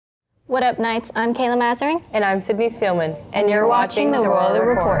What up, Knights? I'm Kayla Massering. And I'm Sydney Spielman. And you're watching the Royal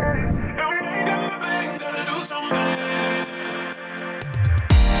Report.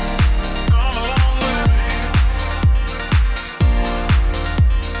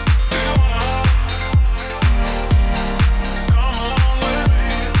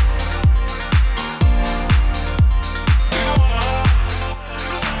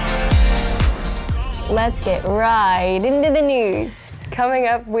 Let's get right into the news. Coming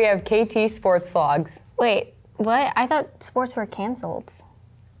up, we have KT Sports Vlogs. Wait, what? I thought sports were canceled.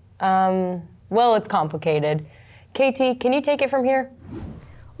 Well, it's complicated. KT, can you take it from here?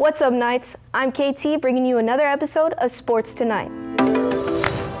 What's up, Knights? I'm KT, bringing you another episode of Sports Tonight.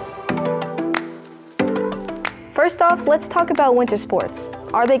 First off, let's talk about winter sports.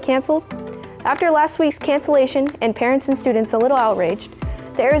 Are they canceled? After last week's cancellation and parents and students a little outraged,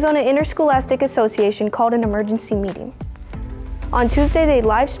 the Arizona Interscholastic Association called an emergency meeting. On Tuesday, they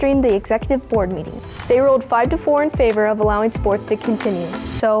live-streamed the executive board meeting. They ruled 5-4 in favor of allowing sports to continue,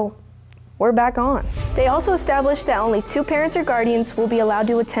 so we're back on. They also established that only 2 parents or guardians will be allowed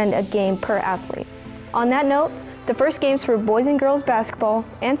to attend a game per athlete. On that note, the first games for boys and girls basketball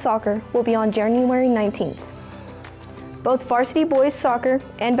and soccer will be on January 19th. Both varsity boys soccer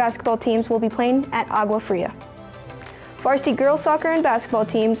and basketball teams will be playing at Agua Fria. Varsity girls soccer and basketball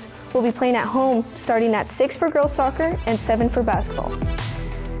teams will be playing at home starting at 6 for girls soccer and 7 for basketball.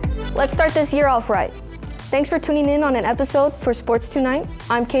 Let's start this year off right. Thanks for tuning in on an episode for Sports Tonight.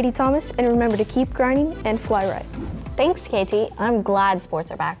 I'm Katie Thomas, and remember to keep grinding and fly right. Thanks, Katie. I'm glad sports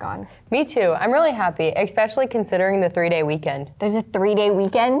are back on. Me too. I'm really happy, especially considering the 3-day weekend. There's a 3-day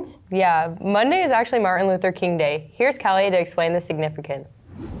weekend? Yeah, Monday is actually Martin Luther King Day. Here's Callie to explain the significance.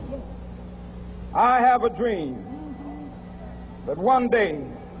 I have a dream that one day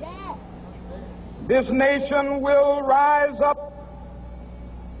this nation will rise up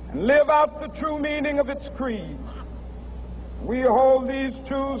and live out the true meaning of its creed. We hold these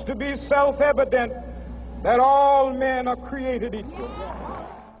truths to be self-evident, that all men are created equal.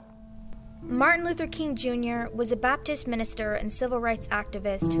 Martin Luther King Jr. was a Baptist minister and civil rights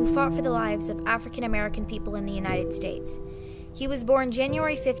activist who fought for the lives of African American people in the United States. He was born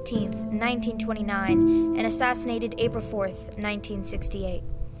January 15, 1929, and assassinated April 4, 1968.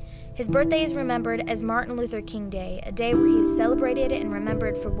 His birthday is remembered as Martin Luther King Day, a day where he is celebrated and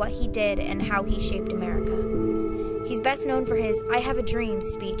remembered for what he did and how he shaped America. He's best known for his "I Have a Dream"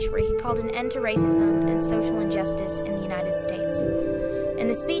 speech, where he called an end to racism and social injustice in the United States. In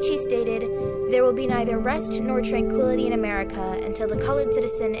the speech, he stated, "There will be neither rest nor tranquility in America until the colored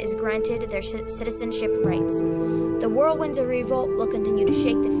citizen is granted their citizenship rights. The whirlwinds of revolt will continue to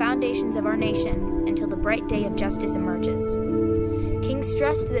shake the foundations of our nation until the bright day of justice emerges." King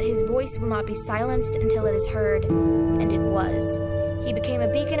stressed that his voice will not be silenced until it is heard, and it was. He became a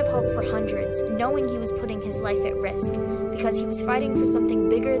beacon of hope for hundreds, knowing he was putting his life at risk, because he was fighting for something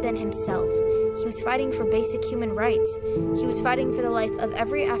bigger than himself. He was fighting for basic human rights. He was fighting for the life of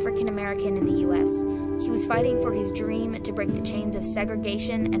every African American in the U.S. He was fighting for his dream to break the chains of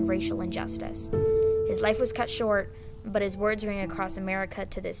segregation and racial injustice. His life was cut short, but his words ring across America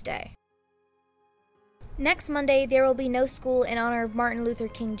to this day. Next Monday, there will be no school in honor of Martin Luther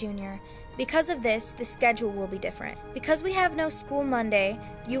King Jr. Because of this, the schedule will be different. Because we have no school Monday,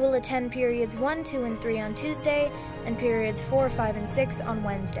 you will attend periods 1, 2, and 3 on Tuesday, and periods 4, 5, and 6 on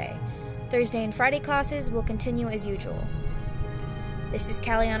Wednesday. Thursday and Friday classes will continue as usual. This is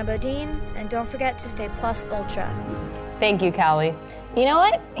Calliana Bodine, and don't forget to stay plus ultra. Thank you, Callie. You know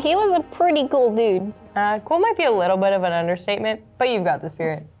what? He was a pretty cool dude. Cool might be a little bit of an understatement, but you've got the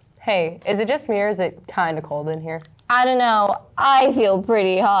spirit. Hey, is it just me or is it kind of cold in here? I don't know. I feel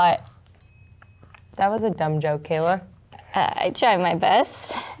pretty hot. That was a dumb joke, Kayla. I tried my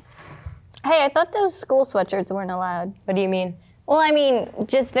best. Hey, I thought those school sweatshirts weren't allowed. What do you mean? Well, I mean,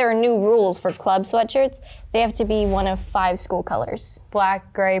 just there are new rules for club sweatshirts. They have to be one of 5 school colors.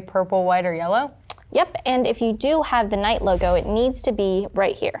 Black, gray, purple, white, or yellow? Yep, and if you do have the Knight logo, it needs to be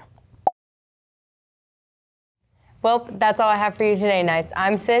right here. Well, that's all I have for you today, Knights.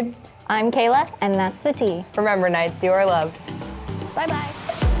 I'm Sid. I'm Kayla, and that's the T. Remember, Knights, you are loved. Bye-bye.